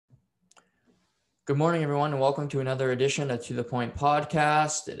Good morning, everyone, and welcome to another edition of To The Point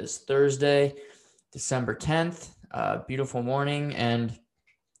podcast. It is Thursday, December 10th. Beautiful morning, and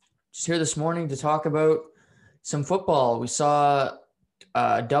just here this morning to talk about some football. We saw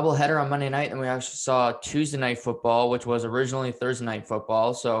a doubleheader on Monday night, and we actually saw Tuesday night football, which was originally Thursday night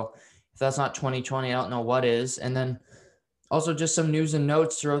football. So if that's not 2020, I don't know what is. And then also just some news and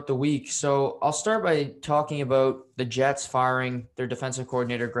notes throughout the week. So I'll start by talking about the Jets firing their defensive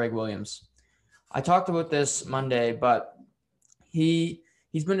coordinator, Greg Williams. I talked about this Monday, but he's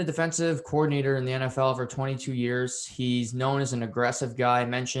been a defensive coordinator in the NFL for 22 years. He's known as an aggressive guy. I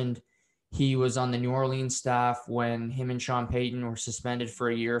mentioned he was on the New Orleans staff when him and Sean Payton were suspended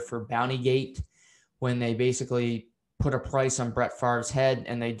for a year for Bountygate, when they basically put a price on Brett Favre's head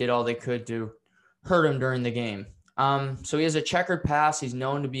and they did all they could to hurt him during the game. So he has a checkered past. He's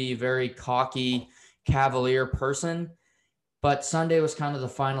known to be a very cocky, cavalier person. But Sunday was kind of the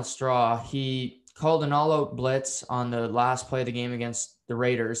final straw. He called an all-out blitz on the last play of the game against the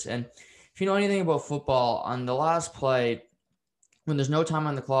Raiders. And if you know anything about football, on the last play, when there's no time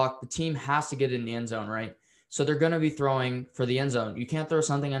on the clock, the team has to get in the end zone, right? So they're going to be throwing for the end zone. You can't throw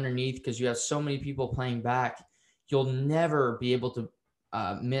something underneath because you have so many people playing back. You'll never be able to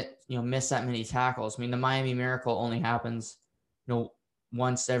miss that many tackles. I mean, the Miami Miracle only happens,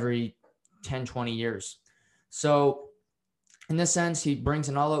 once every 10, 20 years. So in this sense, he brings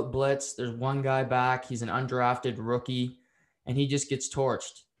an all-out blitz. There's one guy back. He's an undrafted rookie, and he just gets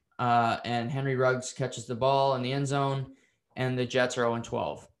torched. And Henry Ruggs catches the ball in the end zone, and the Jets are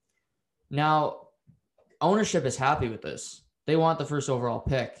 0-12. Now, ownership is happy with this. They want the first overall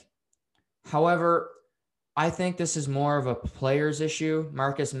pick. However, I think this is more of a player's issue.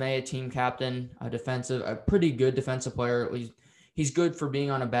 Marcus May, a team captain, a pretty good defensive player. He's good for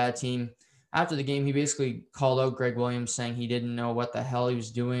being on a bad team. After the game, he basically called out Greg Williams, saying he didn't know what the hell he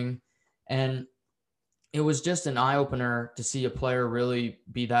was doing. And it was just an eye-opener to see a player really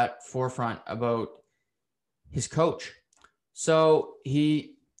be that forefront about his coach. So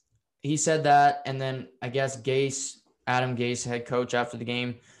he said that, and then I guess Adam Gase, head coach, after the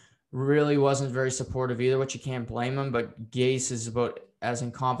game, really wasn't very supportive either, which you can't blame him, but Gase is about as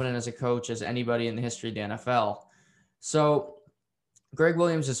incompetent as a coach as anybody in the history of the NFL. So Greg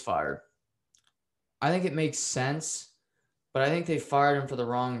Williams is fired. I think it makes sense, but I think they fired him for the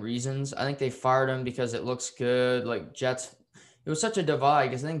wrong reasons. I think they fired him because it looks good. Like Jets, it was such a divide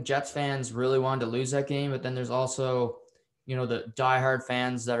because I think Jets fans really wanted to lose that game, but then there's also, the diehard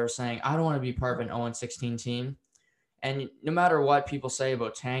fans that are saying, I don't want to be part of an 0-16 team. And no matter what people say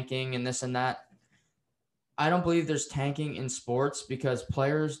about tanking and this and that, I don't believe there's tanking in sports because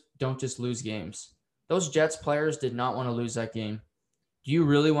players don't just lose games. Those Jets players did not want to lose that game. Do you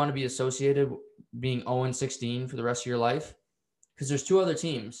really want to be associated being 0-16 for the rest of your life? Because there's two other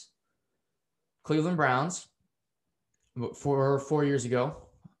teams. Cleveland Browns, 4 years ago,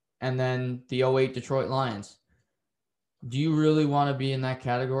 and then the 08 Detroit Lions. Do you really want to be in that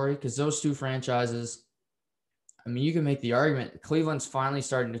category? Because those two franchises, I mean, you can make the argument. Cleveland's finally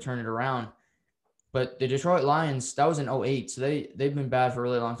starting to turn it around. But the Detroit Lions, that was in 08, so they've been bad for a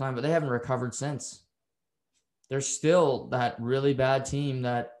really long time, but they haven't recovered since. They're still that really bad team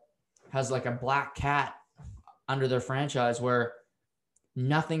that has like a black cat under their franchise where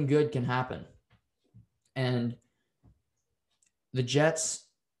nothing good can happen. And the Jets,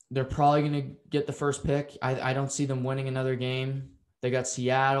 they're probably going to get the first pick. I don't see them winning another game. They got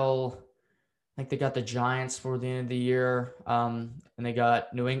Seattle. I think they got the Giants for the end of the year. And they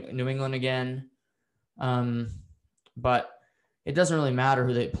got New England again. But it doesn't really matter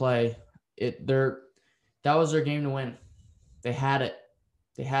who they play. That was their game to win. They had it.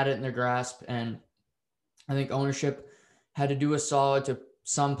 They had it in their grasp. And I think ownership had to do a solid to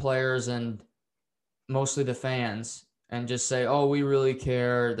some players and mostly the fans and just say, oh, we really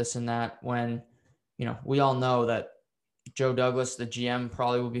care, this and that, when, we all know that Joe Douglas, the GM,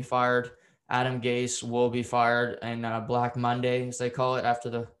 probably will be fired. Adam Gase will be fired. And Black Monday, as they call it, after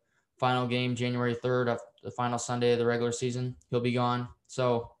the final game, January 3rd, the final Sunday of the regular season, he'll be gone.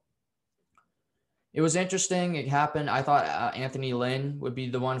 So it was interesting. It happened. I thought Anthony Lynn would be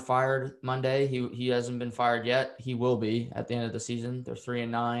the one fired Monday. He hasn't been fired yet. He will be at the end of the season. They're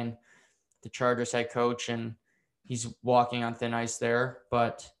 3-9. The Chargers head coach, and he's walking on thin ice there.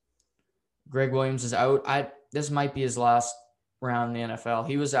 But Greg Williams is out. This might be his last round in the NFL.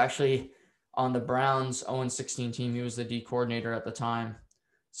 He was actually on the Browns 0-16 team. He was the D coordinator at the time.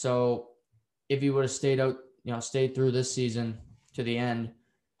 So if he would have stayed through this season to the end,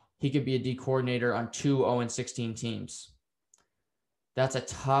 he could be a D coordinator on two 0-16 teams. That's a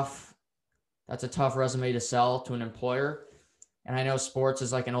tough resume to sell to an employer. And I know sports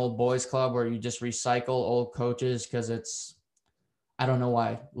is like an old boys club where you just recycle old coaches because it's, I don't know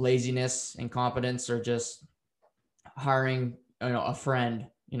why, laziness, incompetence, or just hiring, a friend,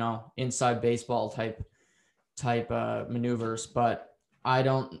 inside baseball type maneuvers. But I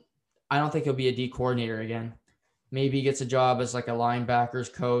don't think he'll be a D coordinator again. Maybe he gets a job as like a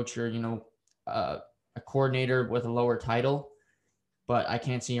linebackers coach or, a coordinator with a lower title, but I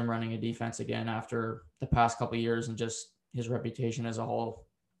can't see him running a defense again after the past couple of years and just his reputation as a whole.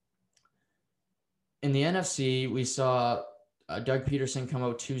 In the NFC, we saw Doug Peterson come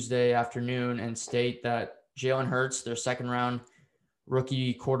out Tuesday afternoon and state that Jalen Hurts, their second round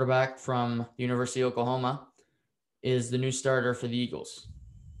rookie quarterback from the University of Oklahoma, is the new starter for the Eagles.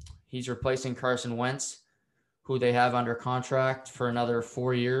 He's replacing Carson Wentz, who they have under contract for another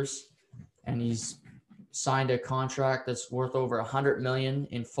 4 years. And he's signed a contract that's worth over $100 million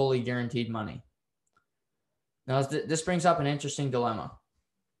in fully guaranteed money. Now, this brings up an interesting dilemma.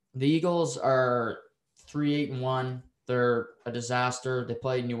 The Eagles are 3-8-1. They're a disaster. They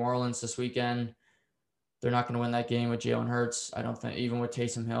played New Orleans this weekend. They're not going to win that game with Jalen Hurts. I don't think, even with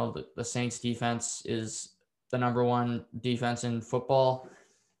Taysom Hill, the Saints defense is the number one defense in football.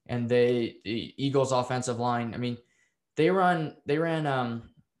 And the Eagles offensive line, I mean, they ran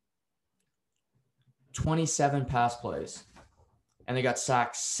 27 pass plays and they got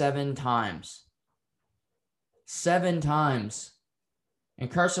sacked 7 times. 7 times. And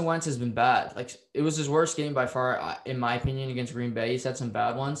Carson Wentz has been bad. Like, it was his worst game by far, in my opinion, against Green Bay. He's had some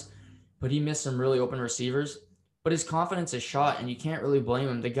bad ones, but he missed some really open receivers. But his confidence is shot, and you can't really blame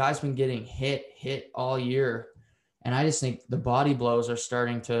him. The guy's been getting hit all year. And I just think the body blows are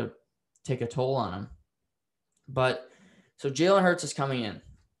starting to take a toll on him. But so Jalen Hurts is coming in.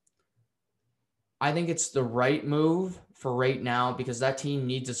 I think it's the right move for right now because that team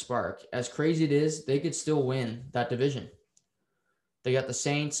needs a spark. As crazy it is, they could still win that division. They got the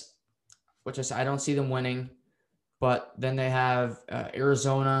Saints, which I don't see them winning. But then they have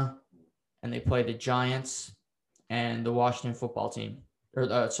Arizona, and they play the Giants and the Washington football team.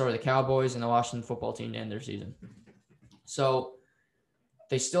 The Cowboys and the Washington football team to end their season. So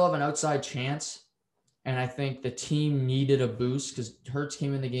they still have an outside chance. And I think the team needed a boost because Hurts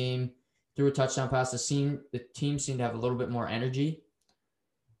came in the game, threw a touchdown pass. The team seemed to have a little bit more energy.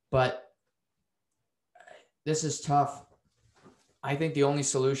 But this is tough. I think the only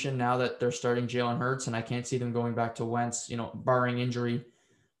solution now that they're starting Jalen Hurts, and I can't see them going back to Wentz, barring injury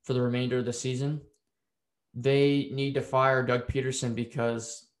for the remainder of the season, they need to fire Doug Peterson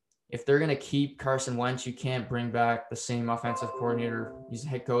because if they're going to keep Carson Wentz, you can't bring back the same offensive coordinator. He's a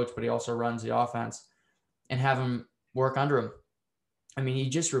head coach, but he also runs the offense, and have him work under him. I mean, he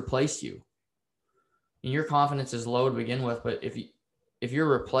just replaced you. And your confidence is low to begin with, but if you're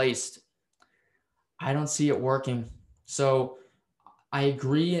replaced, I don't see it working. So I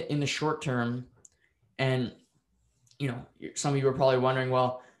agree in the short term. And, some of you are probably wondering,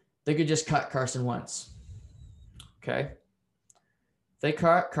 well, they could just cut Carson Wentz. Okay. If they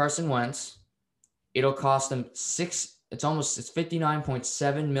cut Carson Wentz, it'll cost them it's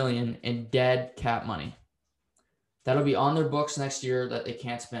 $59.7 million in dead cap money. That'll be on their books next year that they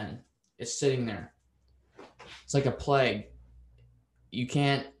can't spend. It's sitting there. It's like a plague. You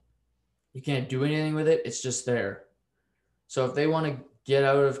can't do anything with it. It's just there. So if they want to get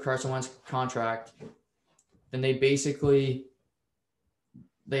out of Carson Wentz's contract, then they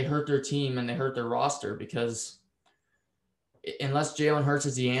hurt their team and they hurt their roster because unless Jalen Hurts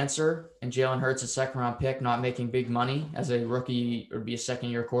is the answer and Jalen Hurts is a second-round pick, not making big money as a rookie or be a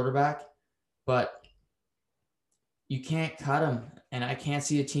second-year quarterback, but you can't cut him, and I can't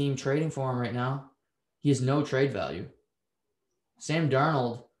see a team trading for him right now. He has no trade value. Sam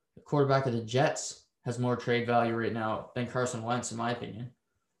Darnold, the quarterback of the Jets, has more trade value right now than Carson Wentz, in my opinion.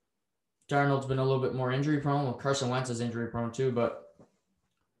 Darnold's been a little bit more injury prone. Well, Carson Wentz is injury prone too, but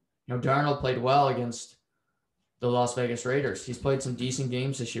Darnold played well against the Las Vegas Raiders. He's played some decent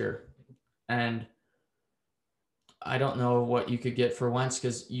games this year, and I don't know what you could get for Wentz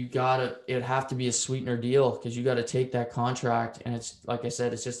because it'd have to be a sweetener deal because you got to take that contract, and it's like I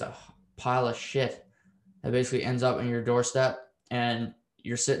said, it's just a pile of shit that basically ends up on your doorstep, and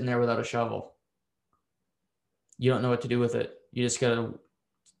you're sitting there without a shovel. You don't know what to do with it. You just gotta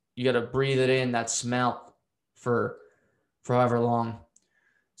breathe it in, that smell, for however long.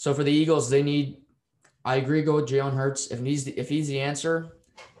 So for the Eagles, I agree, go with Jalen Hurts. If he's the answer,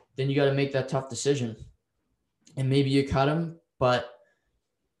 then you got to make that tough decision. And maybe you cut him, but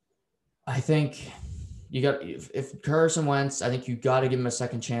I think if Carson Wentz, I think you got to give him a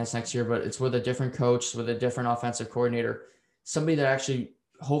second chance next year, but it's with a different coach, with a different offensive coordinator, somebody that actually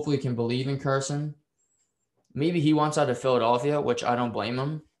hopefully can believe in Carson. Maybe he wants out of Philadelphia, which I don't blame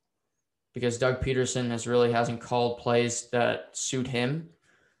him, because Doug Peterson hasn't called plays that suit him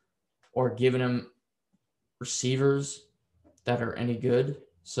or given him receivers that are any good.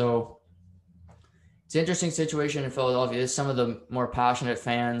 So it's an interesting situation in Philadelphia. There's some of the more passionate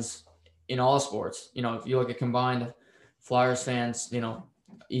fans in all sports. If you look at combined Flyers fans,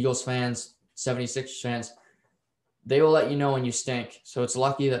 Eagles fans, 76ers fans, they will let you know when you stink. So it's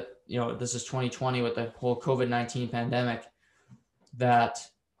lucky that, this is 2020 with the whole COVID-19 pandemic, that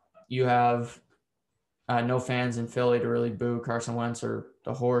you have no fans in Philly to really boo Carson Wentz or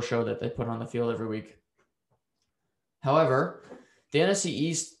the horror show that they put on the field every week. However, the NFC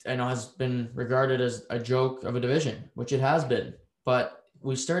East, I know, has been regarded as a joke of a division, which it has been. But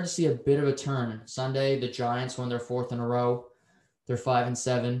we started to see a bit of a turn. Sunday, the Giants won their 4th in a row. They're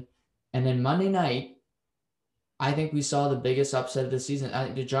 5-7. And then Monday night, I think we saw the biggest upset of the season. I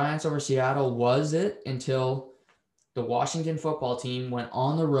think the Giants over Seattle was it until the Washington football team went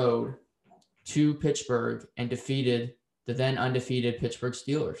on the road to Pittsburgh and defeated the then undefeated Pittsburgh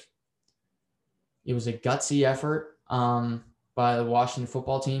Steelers. It was a gutsy effort by the Washington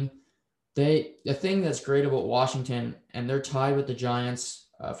football team. The thing that's great about Washington, and they're tied with the Giants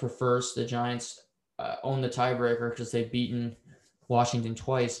for first. The Giants own the tiebreaker because they've beaten Washington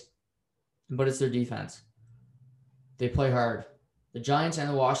twice, but it's their defense. They play hard. The Giants and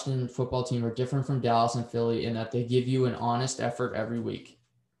the Washington football team are different from Dallas and Philly in that they give you an honest effort every week.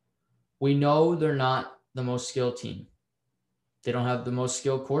 We know they're not the most skilled team. They don't have the most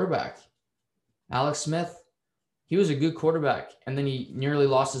skilled quarterback. Alex Smith, he was a good quarterback, and then he nearly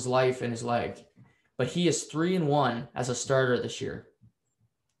lost his life and his leg. But he is 3-1 as a starter this year.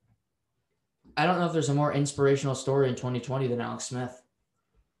 I don't know if there's a more inspirational story in 2020 than Alex Smith.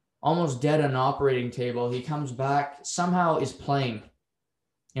 Almost dead on an operating table. He comes back, somehow is playing.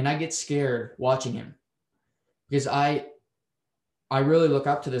 And I get scared watching him because I really look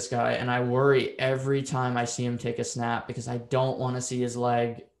up to this guy, and I worry every time I see him take a snap because I don't want to see his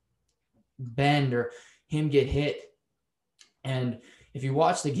leg bend or him get hit. And if you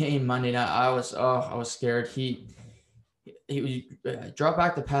watch the game Monday night, I was scared. He dropped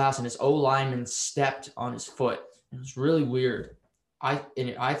back the pass, and his O-lineman stepped on his foot. It was really weird.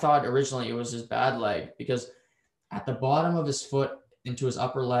 I thought originally it was his bad leg because at the bottom of his foot into his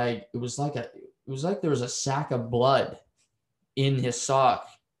upper leg, it was like there was a sack of blood in his sock,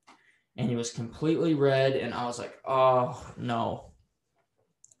 and he was completely red. And I was like, oh no.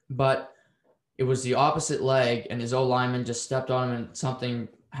 But it was the opposite leg, and his O-lineman just stepped on him and something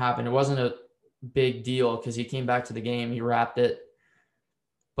happened. It wasn't a big deal because he came back to the game. He wrapped it.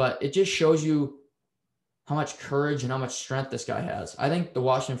 But it just shows you how much courage and how much strength this guy has. I think the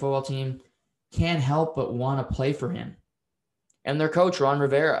Washington football team can't help but want to play for him. And their coach, Ron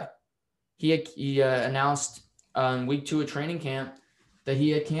Rivera, he announced week 2 of training camp that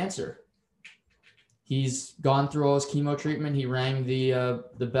he had cancer. He's gone through all his chemo treatment. He rang the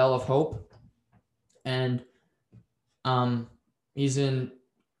bell of hope, and he's in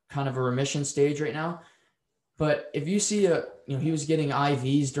kind of a remission stage right now. But if you see he was getting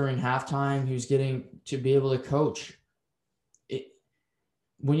IVs during halftime. He was getting to be able to coach.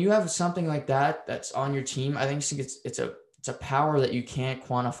 When you have something like that that's on your team, I think it's a power that you can't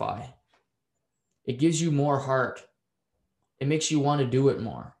quantify. It gives you more heart. It makes you want to do it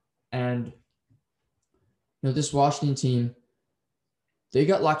more. And this Washington team, they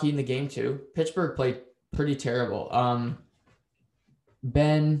got lucky in the game too. Pittsburgh played pretty terrible.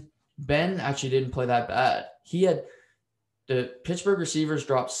 Ben actually didn't play that bad. The Pittsburgh receivers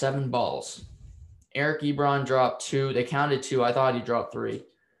dropped 7 balls. Eric Ebron dropped 2. They counted 2. I thought he dropped 3.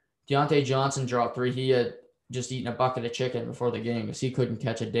 Deontay Johnson dropped 3. He had just eaten a bucket of chicken before the game because he couldn't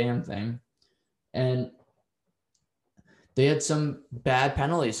catch a damn thing. And they had some bad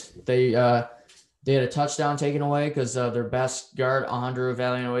penalties. They had a touchdown taken away because their best guard, Alejandro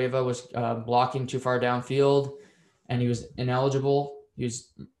Villanueva, was blocking too far downfield, and he was ineligible. He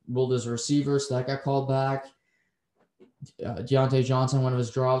was ruled as a receiver, so that got called back. Deontay Johnson, one of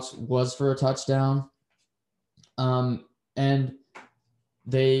his drops was for a touchdown. And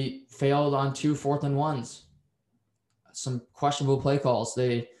they failed on 2 4th and 1s. Some questionable play calls.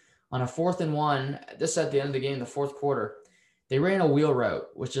 On a 4th and 1, this at the end of the game, the 4th quarter, they ran a wheel route,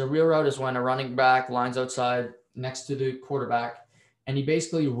 which a wheel route is when a running back lines outside next to the quarterback, and he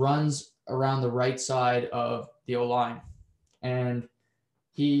basically runs around the right side of the O-line. And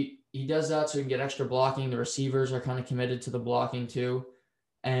he does that so he can get extra blocking. The receivers are kind of committed to the blocking too.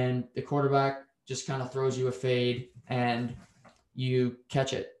 And the quarterback just kind of throws you a fade and you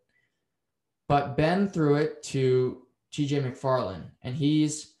catch it. But Ben threw it to TJ McFarland, and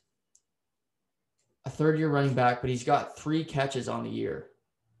he's a third-year running back, but he's got 3 catches on the year.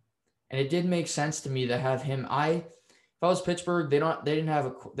 And it did make sense to me to have him. If I was Pittsburgh, they only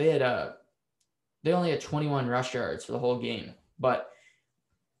had 21 rush yards for the whole game. But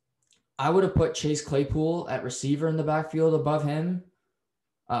I would have put Chase Claypool at receiver in the backfield above him.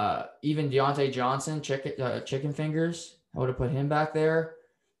 Even Deontay Johnson, chicken fingers, I would have put him back there.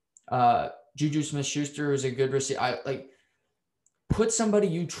 Juju Smith-Schuster is a good receiver. Put somebody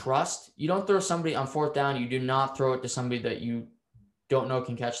you trust. You don't throw somebody on 4th down. You do not throw it to somebody that you don't know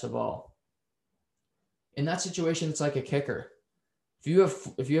can catch the ball. In that situation, it's like a kicker. If you have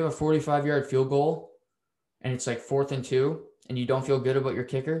a 45-yard field goal and it's like 4th and 2 and you don't feel good about your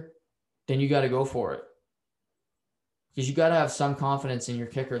kicker, then you got to go for it. Because you got to have some confidence in your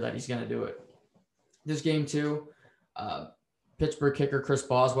kicker that he's going to do it. This game too, Pittsburgh kicker Chris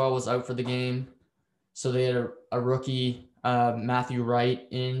Boswell was out for the game. So they had a rookie, Matthew Wright,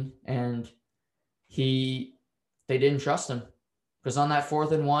 in, and they didn't trust him. Because on that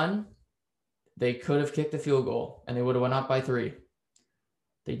 4th and 1, they could have kicked the field goal and they would have went up by 3.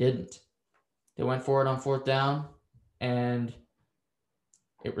 They didn't. They went for it on 4th down, and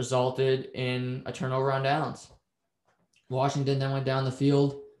it resulted in a turnover on downs. Washington then went down the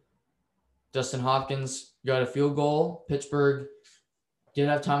field. Dustin Hopkins got a field goal. Pittsburgh did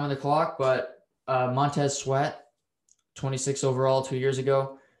have time on the clock, but Montez Sweat, 26 overall 2 years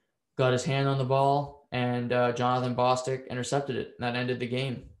ago, got his hand on the ball, and Jonathan Bostic intercepted it. And that ended the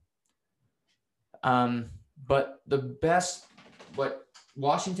game. But what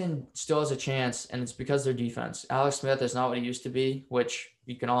Washington still has a chance, and it's because their defense. Alex Smith is not what he used to be, which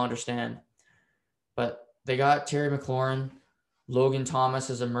you can all understand. But they got Terry McLaurin. Logan Thomas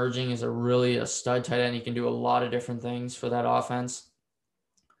is emerging as a stud tight end. He can do a lot of different things for that offense.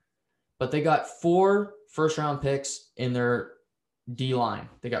 But they got 4 first-round picks in their D-line.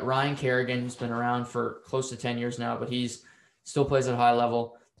 They got Ryan Kerrigan, who's been around for close to 10 years now, but he's still plays at a high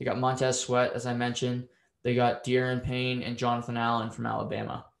level. They got Montez Sweat, as I mentioned. They got De'Aaron Payne and Jonathan Allen from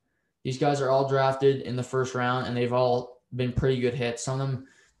Alabama. These guys are all drafted in the first round, and they've all been pretty good hits. Some of them,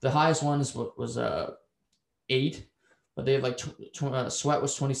 the highest one was 8, but they have Sweat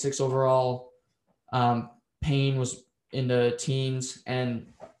was 26 overall. Payne was in the teens,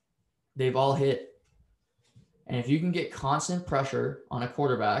 and they've all hit. And if you can get constant pressure on a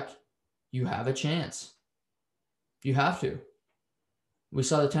quarterback, you have a chance. You have to. We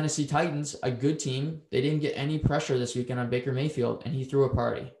saw the Tennessee Titans, a good team. They didn't get any pressure this weekend on Baker Mayfield, and he threw a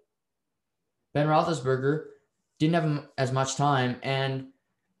party. Ben Roethlisberger didn't have as much time, and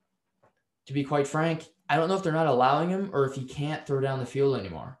to be quite frank, I don't know if they're not allowing him or if he can't throw down the field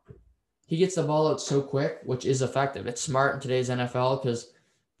anymore. He gets the ball out so quick, which is effective. It's smart in today's NFL because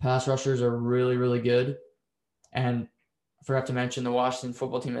pass rushers are really, really good. And I forgot to mention the Washington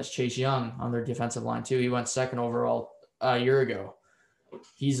football team has Chase Young on their defensive line too. He went 2nd overall a year ago.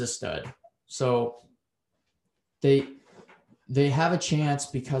 He's a stud. So they have a chance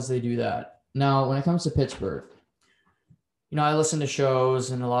because they do that. Now, when it comes to Pittsburgh, I listen to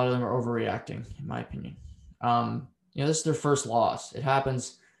shows and a lot of them are overreacting, in my opinion. This is their first loss. It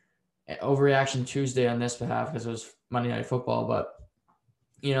happens overreaction Tuesday on this behalf because it was Monday Night Football. But,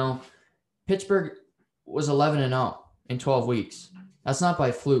 Pittsburgh was 11-0 in 12 weeks. That's not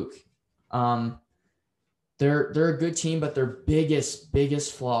by fluke. They're a good team, but their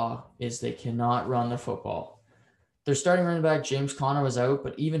biggest flaw is they cannot run the football. Their starting running back, James Conner, was out,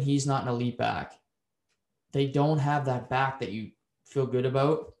 but even he's not an elite back. They don't have that back that you feel good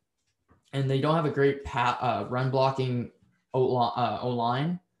about, and they don't have a great run blocking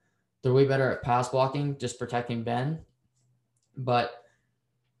O-line. They're way better at pass blocking, just protecting Ben. But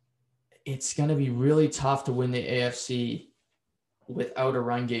it's going to be really tough to win the AFC without a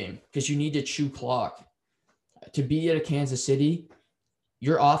run game because you need to chew clock. To be at a Kansas City,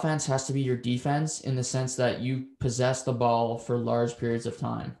 your offense has to be your defense in the sense that you possess the ball for large periods of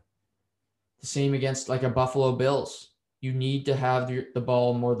time. The same against like a Buffalo Bills. You need to have the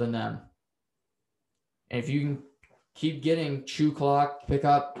ball more than them. And if you can keep getting chew clock, pick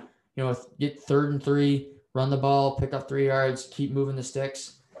up, get 3rd and 3, run the ball, pick up 3 yards, keep moving the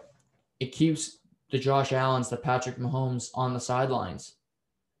sticks, it keeps the Josh Allens, the Patrick Mahomes on the sidelines.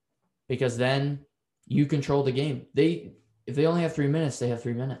 Because then you control the game. If they only have 3 minutes, they have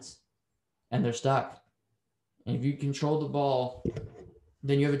 3 minutes. And they're stuck. And if you control the ball,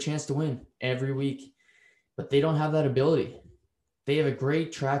 then you have a chance to win every week. But they don't have that ability. They have a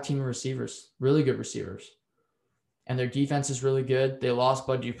great track team of receivers, really good receivers. And their defense is really good. They lost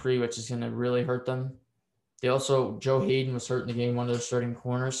Bud Dupree, which is going to really hurt them. Joe Hayden was hurt in the game, one of their starting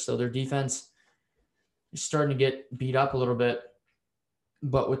corners. So their defense is starting to get beat up a little bit.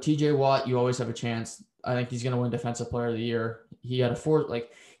 But with TJ Watt, you always have a chance. I think he's going to win Defensive Player of the Year. He had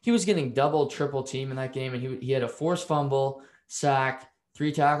he was getting double, triple team in that game, and he had a forced fumble, sack,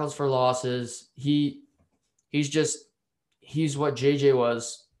 3 tackles for losses. He's what JJ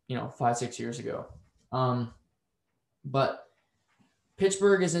was, 5-6 years ago. But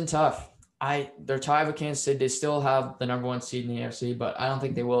Pittsburgh isn't tough. They're tied with Kansas City. They still have the number 1 seed in the AFC, but I don't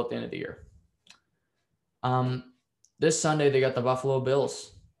think they will at the end of the year. This Sunday they got the Buffalo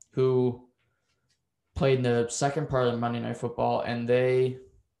Bills, who played in the second part of Monday Night Football, and they're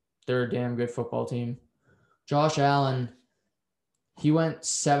a damn good football team. Josh Allen, he went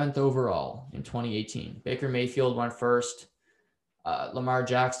 7th overall in 2018. Baker Mayfield went first. Lamar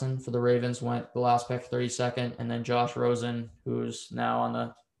Jackson for the Ravens went the last pick, 32nd, and then Josh Rosen, who's now on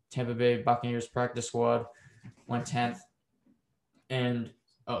the Tampa Bay Buccaneers practice squad, went 10th. And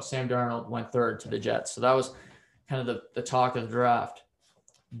Sam Darnold went 3rd to the Jets. So that was kind of the talk of the draft.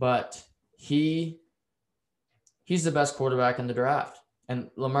 But he's the best quarterback in the draft. And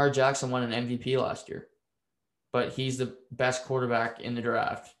Lamar Jackson won an MVP last year. But he's the best quarterback in the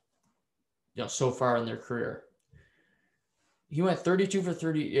draft, so far in their career. He went 32 for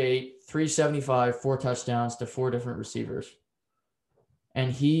 38, 375, 4 touchdowns to 4 different receivers.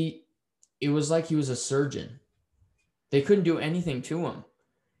 And it was like he was a surgeon. They couldn't do anything to him.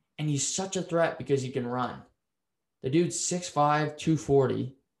 And he's such a threat because he can run. The dude's 6'5",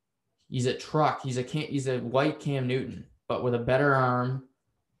 240. He's a truck. He's a white Cam Newton, but with a better arm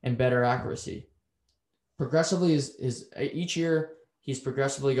and better accuracy. Progressively, each year, he's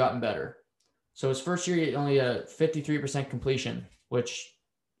progressively gotten better. So his first year, he only had a 53% completion, which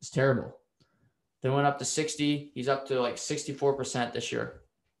is terrible. Then went up to 60. He's up to like 64% this year.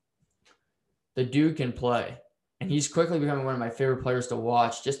 The dude can play. And he's quickly becoming one of my favorite players to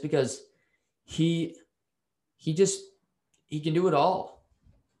watch just because he can do it all.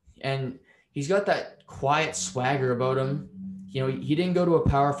 And he's got that quiet swagger about him. He didn't go to a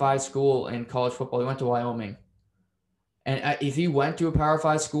Power 5 school in college football. He went to Wyoming. And if he went to a Power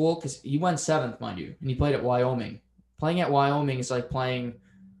 5 school, because he went 7th, mind you, and he played at Wyoming. Playing at Wyoming is like playing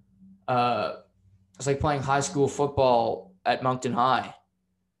high school football at Moncton High.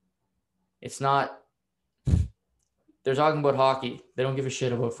 It's not. They're talking about hockey. They don't give a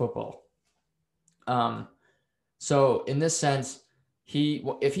shit about football. So in this sense,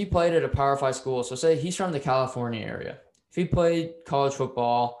 if he played at a Power 5 school, so say he's from the California area. If he played college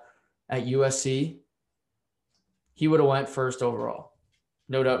football at USC, he would have went 1st overall.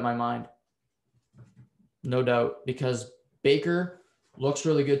 No doubt in my mind. No doubt. Because Baker looks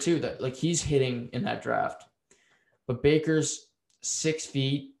really good too. He's hitting in that draft. But Baker's 6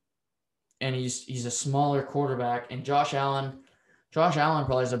 feet, and he's a smaller quarterback. And Josh Allen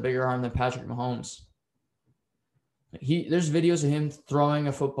probably has a bigger arm than Patrick Mahomes. There's videos of him throwing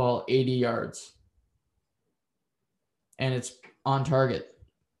a football 80 yards. And it's on target.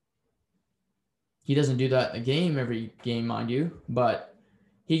 He doesn't do that in a game every game, mind you, but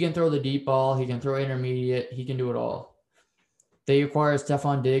he can throw the deep ball. He can throw intermediate. He can do it all. They acquired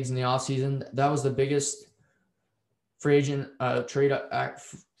Stephon Diggs in the offseason. That was the biggest free agent / trade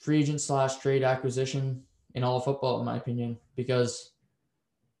acquisition in all of football, in my opinion, because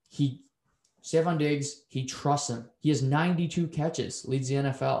Stephon Diggs, he trusts him. He has 92 catches, leads the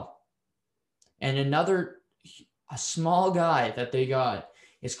NFL. And a small guy that they got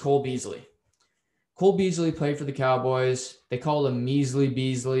is Cole Beasley. Cole Beasley played for the Cowboys. They called him Measly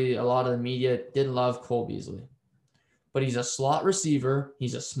Beasley. A lot of the media didn't love Cole Beasley. But he's a slot receiver.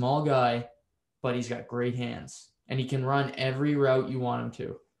 He's a small guy, but he's got great hands. And he can run every route you want him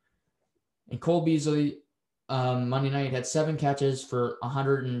to. And Cole Beasley, Monday night, had 7 catches for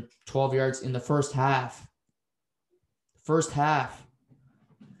 112 yards in the first half.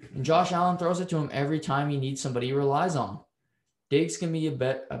 And Josh Allen throws it to him every time he needs somebody he relies on. Diggs can be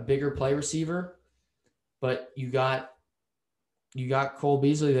a bigger play receiver, but you got Cole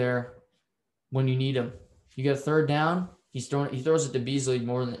Beasley there when you need him. You get a 3rd down, he throws it to Beasley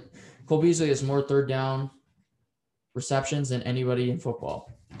more than Cole Beasley has more 3rd down receptions than anybody in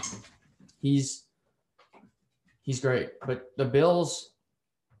football. He's great. But the Bills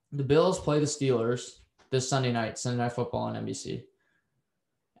play the Steelers this Sunday Night Football on NBC.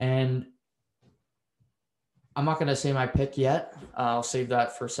 And I'm not going to say my pick yet. I'll save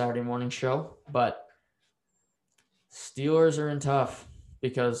that for Saturday morning show. But Steelers are in tough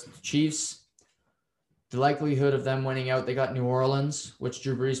because the Chiefs, the likelihood of them winning out, they got New Orleans, which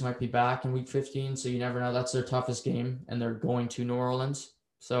Drew Brees might be back in Week 15. So you never know. That's their toughest game, and they're going to New Orleans.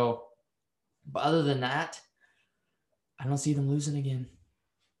 So, but other than that, I don't see them losing again.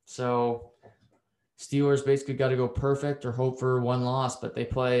 So Steelers basically got to go perfect or hope for one loss, but they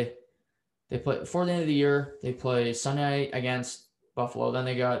play before the end of the year. They play Sunday night against Buffalo. Then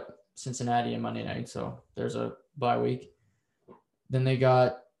they got Cincinnati on Monday night, so there's a bye week. Then they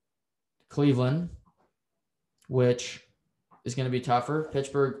got Cleveland, which is going to be tougher.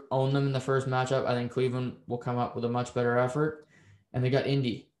 Pittsburgh owned them in the first matchup. I think Cleveland will come up with a much better effort. And they got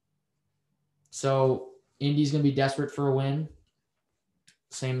Indy. So Indy's going to be desperate for a win.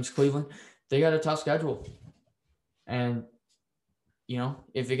 Same as Cleveland. They got a tough schedule. And,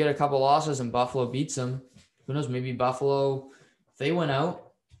 if they get a couple losses and Buffalo beats them, who knows, maybe Buffalo, if they went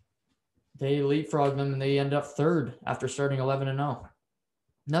out, they leapfrog them and they end up third after starting 11-0.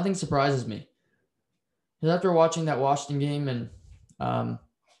 Nothing surprises me. Because after watching that Washington game and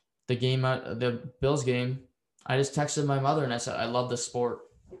the Bills game, I just texted my mother and I said, I love this sport.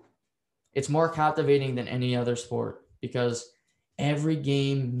 It's more captivating than any other sport because every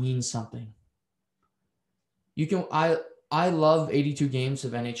game means something. I love 82 games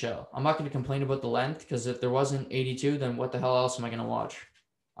of NHL. I'm not going to complain about the length because if there wasn't 82, then what the hell else am I going to watch?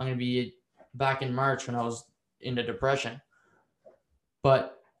 I'm going to be back in March when I was into depression.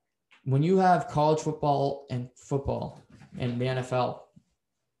 But when you have college football and the NFL,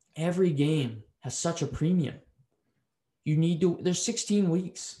 every game has such a premium. There's 16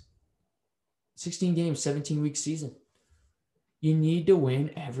 weeks, 16 games, 17-week season. You need to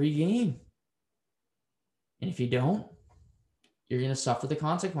win every game. And if you don't, you're going to suffer the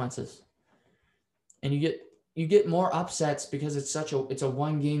consequences. And you get more upsets because it's a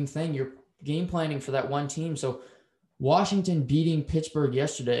one-game thing. You're game planning for that one team. So Washington beating Pittsburgh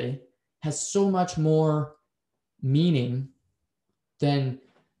yesterday has so much more meaning than,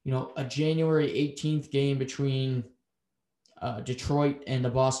 a January 18th game between Detroit and the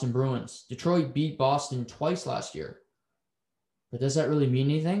Boston Bruins. Detroit beat Boston twice last year. But does that really mean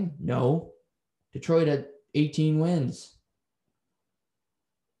anything? No. Detroit had 18 wins.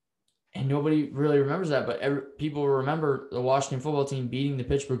 And nobody really remembers that, but people remember the Washington football team beating the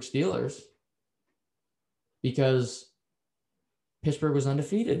Pittsburgh Steelers because Pittsburgh was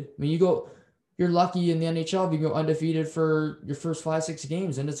undefeated. I mean, you're lucky in the NHL if you go undefeated for your first 5-6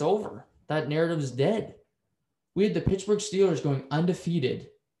 games and it's over. That narrative is dead. We had the Pittsburgh Steelers going undefeated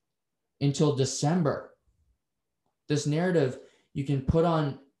until December. This narrative you can put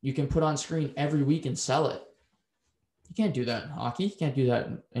on screen every week and sell it. You can't do that in hockey. You can't do that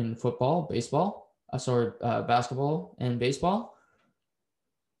in football, basketball and baseball.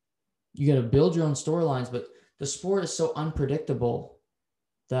 You got to build your own storylines, but the sport is so unpredictable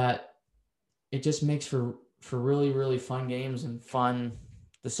that it just makes for really, really fun games and fun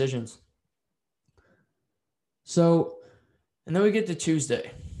decisions. So, and then we get to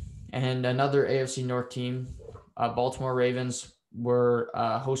Tuesday and another AFC North team, Baltimore Ravens, were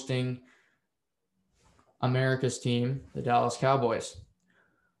hosting America's team, the Dallas Cowboys.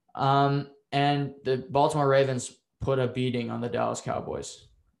 And the Baltimore Ravens put a beating on the Dallas Cowboys.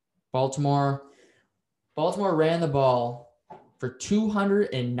 Baltimore ran the ball for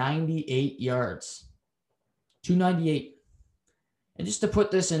 298 yards. 298. And just to put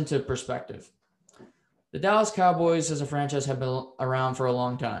this into perspective, the Dallas Cowboys as a franchise have been around for a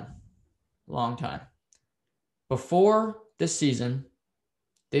long time. Long time. Before this season,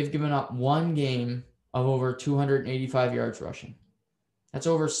 they've given up one game of over 285 yards rushing. That's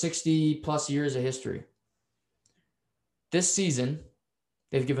over 60 plus years of history. This season,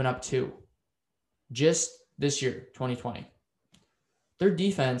 they've given up 2. Just this year, 2020. Their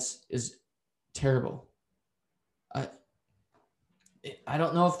defense is terrible. I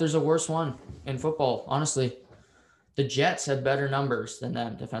don't know if there's a worse one in football, honestly. The Jets had better numbers than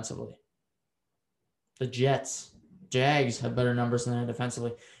them defensively. The Jags have better numbers than them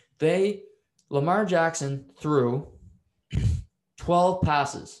defensively. Lamar Jackson threw 12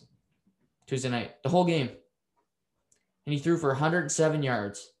 passes Tuesday night, the whole game. And he threw for 107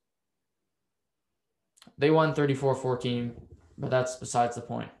 yards. They won 34-14, but that's besides the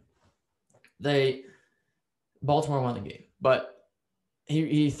point. Baltimore won the game, but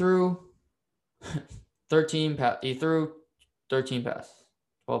he threw 13 passes.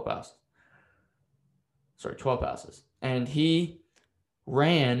 12 passes. And he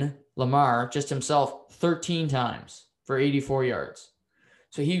ran Lamar just himself 13 times for 84 yards.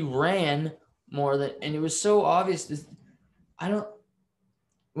 So he ran more than, and it was so obvious.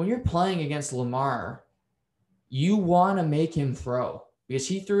 When you're playing against Lamar, you want to make him throw because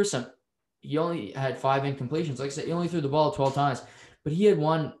he only had 5 incompletions. Like I said, he only threw the ball 12 times, but he had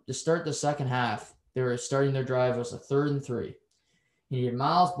one to start the second half. They were starting their drive. It was a 3rd and 3. He had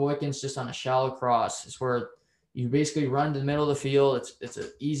Miles Boykins just on a shallow cross. It's where You basically run to the middle of the field. It's an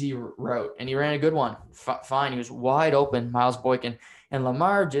easy route, and he ran a good one. Fine, he was wide open, Miles Boykin, and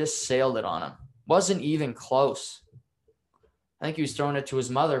Lamar just sailed it on him. Wasn't even close. I think he was throwing it to his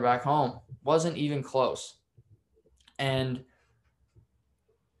mother back home. Wasn't even close. And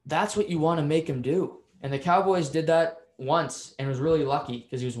that's what you want to make him do. And the Cowboys did that once and was really lucky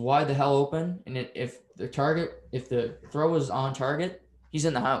because he was wide the hell open. And if the throw was on target, he's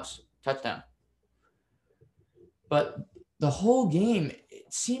in the house. Touchdown. But the whole game,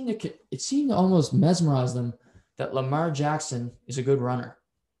 it seemed to almost mesmerize them that Lamar Jackson is a good runner.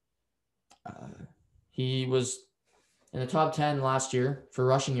 He was in the top 10 last year for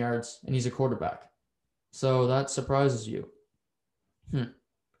rushing yards, and he's a quarterback. So that surprises you.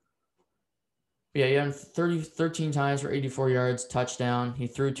 Yeah, he had 13 times for 84 yards, touchdown. He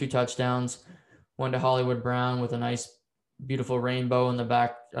threw 2 touchdowns, one to Hollywood Brown with a nice, beautiful rainbow in the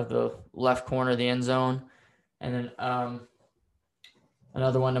back of the left corner of the end zone. And then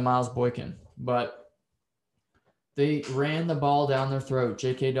another one to Miles Boykin. But they ran the ball down their throat.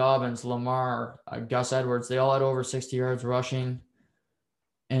 J.K. Dobbins, Lamar, Gus Edwards, they all had over 60 yards rushing.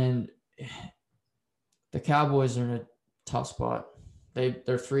 And the Cowboys are in a tough spot. They're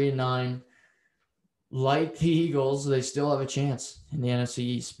 3-9. Like the Eagles, they still have a chance in the NFC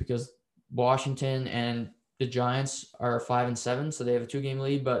East because Washington and the Giants are 5-7, so they have a 2-game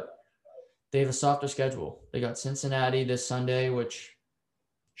lead, but they have a softer schedule. They got Cincinnati this Sunday, which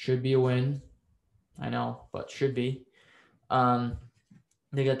should be a win. I know, but should be.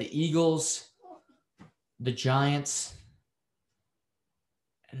 They got the Eagles, the Giants,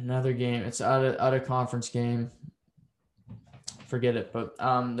 another game. It's out of conference game. Forget it, but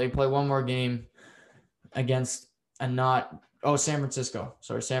they play one more game against San Francisco.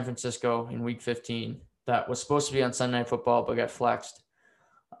 Sorry, San Francisco in week 15. That was supposed to be on Sunday Night Football, but got flexed.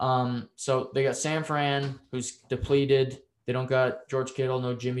 So they got San Fran, who's depleted. They don't got George Kittle,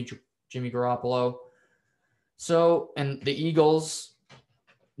 no Jimmy Garoppolo. So, and the Eagles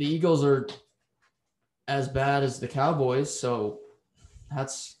are as bad as the Cowboys, so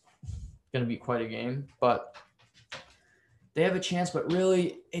that's going to be quite a game. But they have a chance, but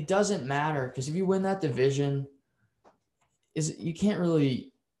really it doesn't matter because if you win that division, you can't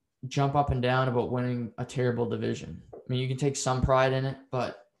really jump up and down about winning a terrible division. I mean, you can take some pride in it,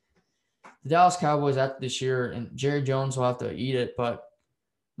 but the Dallas Cowboys after this year, and Jerry Jones will have to eat it, but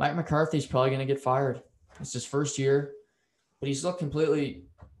Mike McCarthy's probably going to get fired. It's his first year, but he's looked completely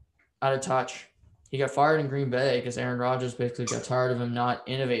out of touch. He got fired in Green Bay because Aaron Rodgers basically got tired of him not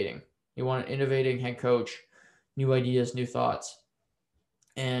innovating. He wanted an innovating head coach, new ideas, new thoughts.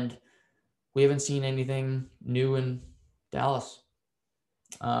 And we haven't seen anything new in Dallas.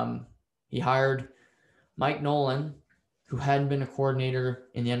 He hired Mike Nolan, who hadn't been a coordinator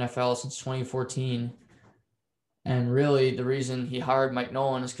in the NFL since 2014. And really the reason he hired Mike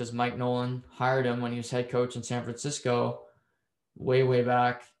Nolan is because Mike Nolan hired him when he was head coach in San Francisco way, way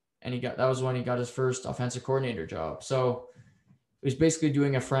back. And that was when he got his first offensive coordinator job. So he was basically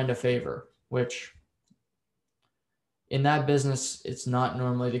doing a friend a favor, which in that business, it's not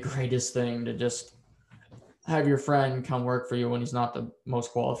normally the greatest thing to just have your friend come work for you when he's not the most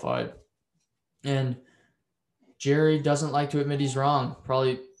qualified. And Jerry doesn't like to admit he's wrong,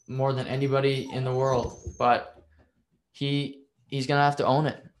 probably more than anybody in the world, but he's going to have to own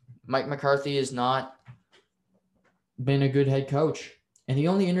it. Mike McCarthy has not been a good head coach, and he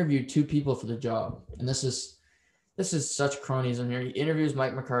only interviewed 2 people for the job. And this is such cronyism here. He interviews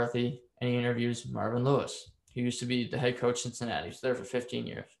Mike McCarthy and he interviews Marvin Lewis, who used to be the head coach in Cincinnati. He was there for 15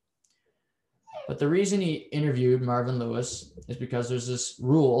 years. But the reason he interviewed Marvin Lewis is because there's this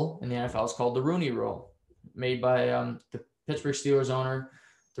rule in the NFL. It's called the Rooney Rule, made by the Pittsburgh Steelers owner,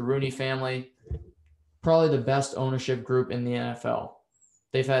 the Rooney family, probably the best ownership group in the NFL.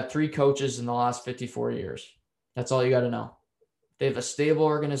 They've had 3 coaches in the last 54 years. That's all you got to know. They have a stable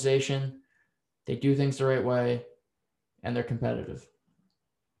organization. They do things the right way, and they're competitive.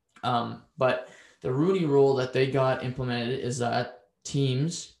 But the Rooney Rule that they got implemented is that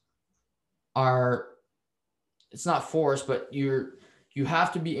teams it's not forced, but you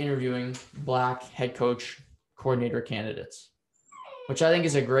have to be interviewing black head coach coordinator candidates, which I think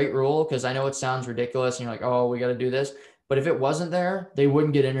is a great rule because I know it sounds ridiculous and you're like, oh, we got to do this. But if it wasn't there, they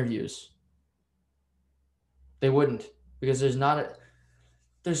wouldn't get interviews. They wouldn't, because there's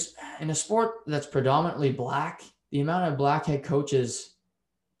in a sport that's predominantly black, the amount of black head coaches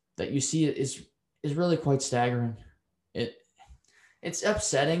that you see is really quite staggering. It's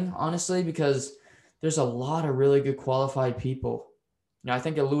upsetting, honestly, because there's a lot of really good qualified people. I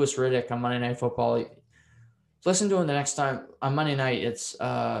think of Louis Riddick on Monday Night Football. Listen to him the next time on Monday night. It's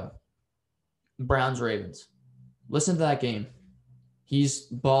Browns Ravens. Listen to that game. He's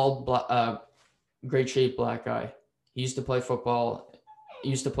bald, great shape black guy. He used to play football. He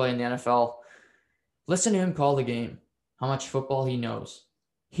used to play in the NFL. Listen to him call the game. How much football he knows.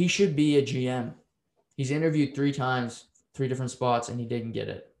 He should be a GM. He's interviewed 3 times, 3 different spots, and he didn't get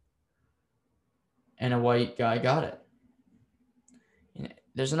it. And a white guy got it. And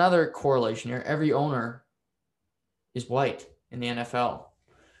there's another correlation here. Every owner is white in the NFL.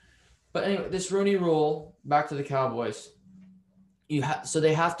 But anyway, this Rooney Rule, back to the Cowboys. So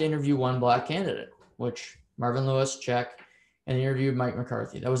they have to interview one black candidate, which Marvin Lewis, check, and they interviewed Mike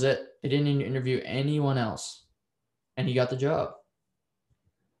McCarthy. That was it. They didn't interview anyone else, and he got the job.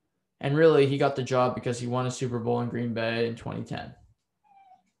 And really, he got the job because he won a Super Bowl in Green Bay in 2010.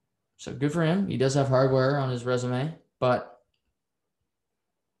 So good for him. He does have hardware on his resume, but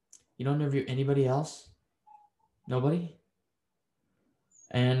you don't interview anybody else? Nobody?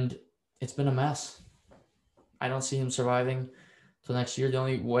 And it's been a mess. I don't see him surviving till next year. The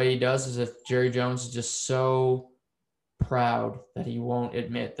only way he does is if Jerry Jones is just so proud that he won't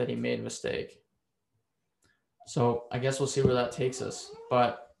admit that he made a mistake. So I guess we'll see where that takes us.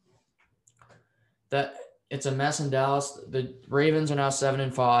 But that it's a mess in Dallas. The Ravens are now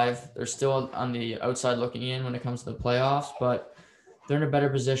 7-5. They're still on the outside looking in when it comes to the playoffs, but they're in a better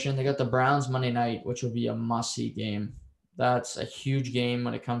position. They got the Browns Monday night, which will be a must-see game. That's a huge game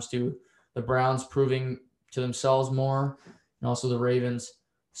when it comes to the Browns proving to themselves more, and also the Ravens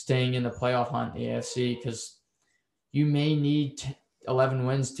staying in the playoff hunt in the AFC, because you may need 11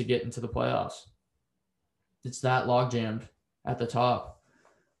 wins to get into the playoffs. It's that log jammed at the top.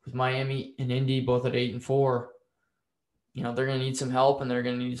 With Miami and Indy both at 8-4, they're going to need some help, and they're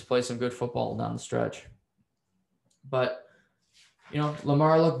going to need to play some good football down the stretch. But,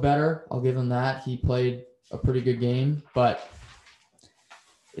 Lamar looked better. I'll give him that. He played a pretty good game, but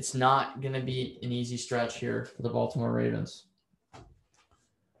it's not going to be an easy stretch here for the Baltimore Ravens.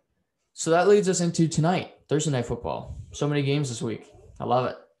 So that leads us into tonight, Thursday Night Football. So many games this week. I love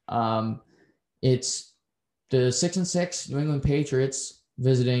it. It's the 6-6 New England Patriots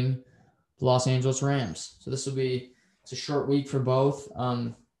visiting the Los Angeles Rams. So it's a short week for both.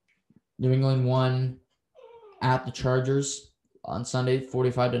 New England won at the Chargers on Sunday,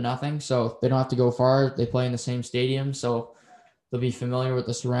 45-0. So they don't have to go far. They play in the same stadium, so they'll be familiar with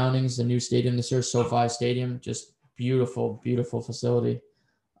the surroundings. The new stadium this year, SoFi Stadium, just beautiful, beautiful facility.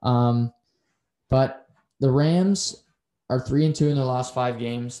 But the Rams are 3-2 in their last 5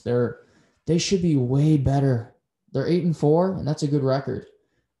 games. They should be way better. They're 8-4, and that's a good record.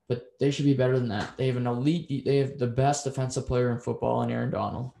 But they should be better than that. They have the best defensive player in football in Aaron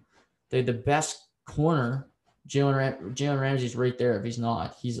Donald. They have the best corner. Jalen Ramsey's right there. If he's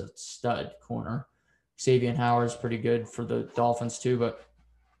not, he's a stud corner. Xavier Howard's pretty good for the Dolphins too, but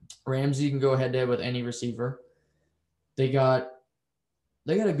Ramsey can go head-to-head with any receiver. They got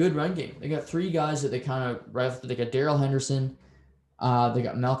a good run game. They got 3 guys that they kind of ref. They got Darrell Henderson, they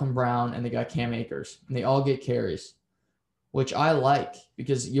got Malcolm Brown, and they got Cam Akers. And they all get carries, which I like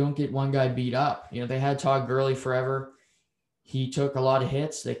because you don't get one guy beat up. They had Todd Gurley forever. He took a lot of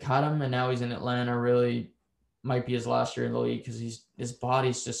hits. They cut him, and now he's in Atlanta. Really might be his last year in the league because his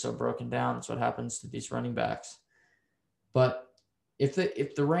body's just so broken down. That's what happens to these running backs. But if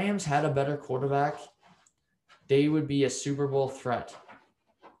the Rams had a better quarterback, they would be a Super Bowl threat.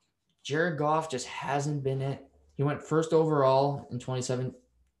 Jared Goff just hasn't been it. He went first overall in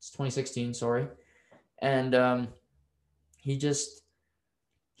 2016, and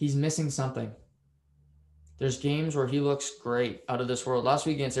he's missing something. There's games where he looks great, out of this world. Last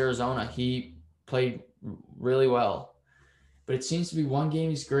week against Arizona, he played really well. But it seems to be one game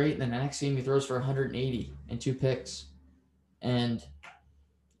he's great, and then the next game he throws for 180 and 2 picks. And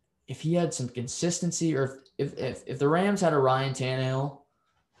if he had some consistency, or if the Rams had a Ryan Tannehill,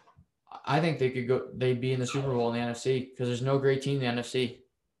 I think they'd be in the Super Bowl in the NFC, because there's no great team in the NFC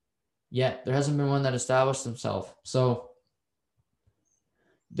yet. There hasn't been one that established themselves.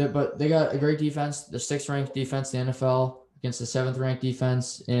 But they got a great defense, the 6th ranked defense in the NFL against the 7th ranked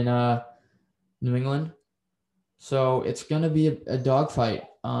defense in New England. So it's going to be a dogfight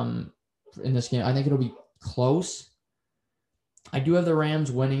in this game. I think it'll be close. I do have the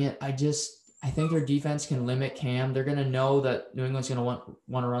Rams winning it. I think their defense can limit Cam. They're going to know that New England's going to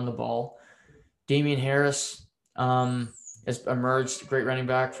want to run the ball. Damian Harris has emerged, great running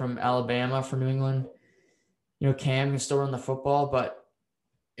back from Alabama for New England. Cam can still run the football, but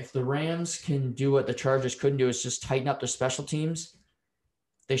if the Rams can do what the Chargers couldn't do, is just tighten up their special teams,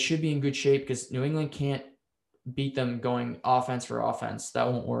 they should be in good shape, because New England can't beat them going offense for offense.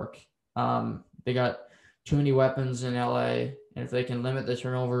 That won't work. They got too many weapons in LA, and if they can limit the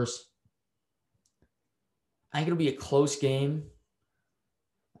turnovers, I think it'll be a close game.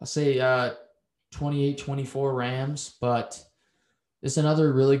 I'll say 28-24 Rams, but it's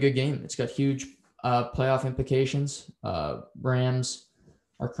another really good game. It's got huge playoff implications. Rams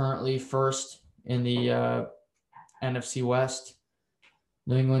are currently first in the NFC West.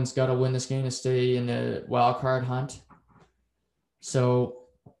 New England's got to win this game to stay in the wild card hunt. So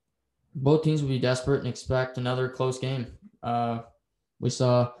both teams will be desperate and expect another close game. We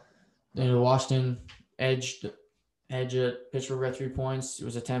saw Washington edge at Pittsburgh at 3 points. It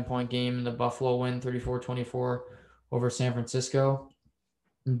was a 10-point game, and the Buffalo win 34-24 over San Francisco.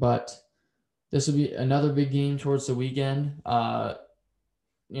 But this will be another big game towards the weekend.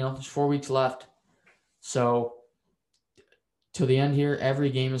 There's 4 weeks left. So till the end here, every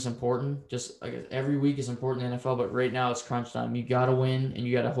game is important. Just like every week is important in the NFL, but right now it's crunch time. You got to win, and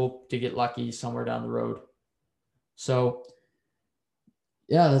you got to hope to get lucky somewhere down the road. So,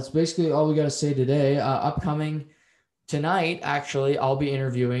 yeah, that's basically all we got to say today. Upcoming tonight, actually, I'll be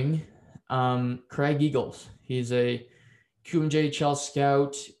interviewing Craig Eagles. He's a QMJHL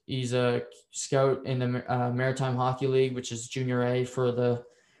scout. He's a scout in the Maritime Hockey League, which is Junior A for the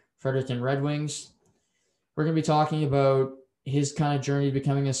Fredericton Red Wings. We're going to be talking about his kind of journey to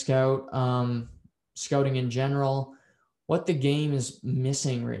becoming a scout, scouting in general, what the game is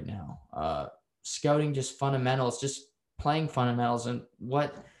missing right now. Scouting, just fundamentals, just playing fundamentals, and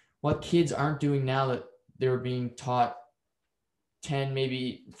what kids aren't doing now that they were being taught 10,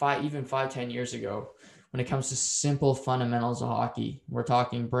 maybe 10 years ago when it comes to simple fundamentals of hockey. We're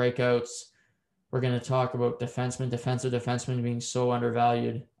talking breakouts. We're going to talk about defensive defensemen being so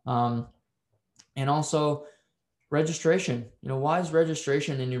undervalued. And also registration. Why is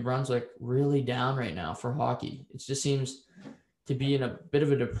registration in New Brunswick really down right now for hockey? It just seems to be in a bit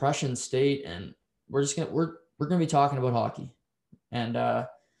of a depression state, and we're going to be talking about hockey. And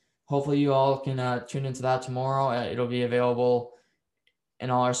hopefully you all can tune into that tomorrow. It'll be available in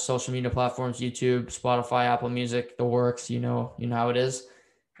all our social media platforms, YouTube, Spotify, Apple Music, the works. You know how it is.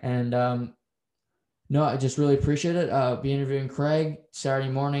 And I just really appreciate it. Be interviewing Craig Saturday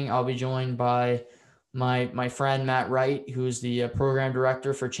morning. I'll be joined by my friend Matt Wright, who's the program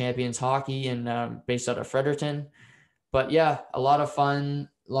director for Champions Hockey and based out of Fredericton. But yeah, a lot of fun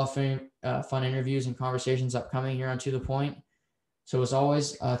interviews and conversations upcoming here on To The Point. So as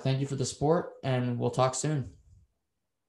always, thank you for the support, and we'll talk soon.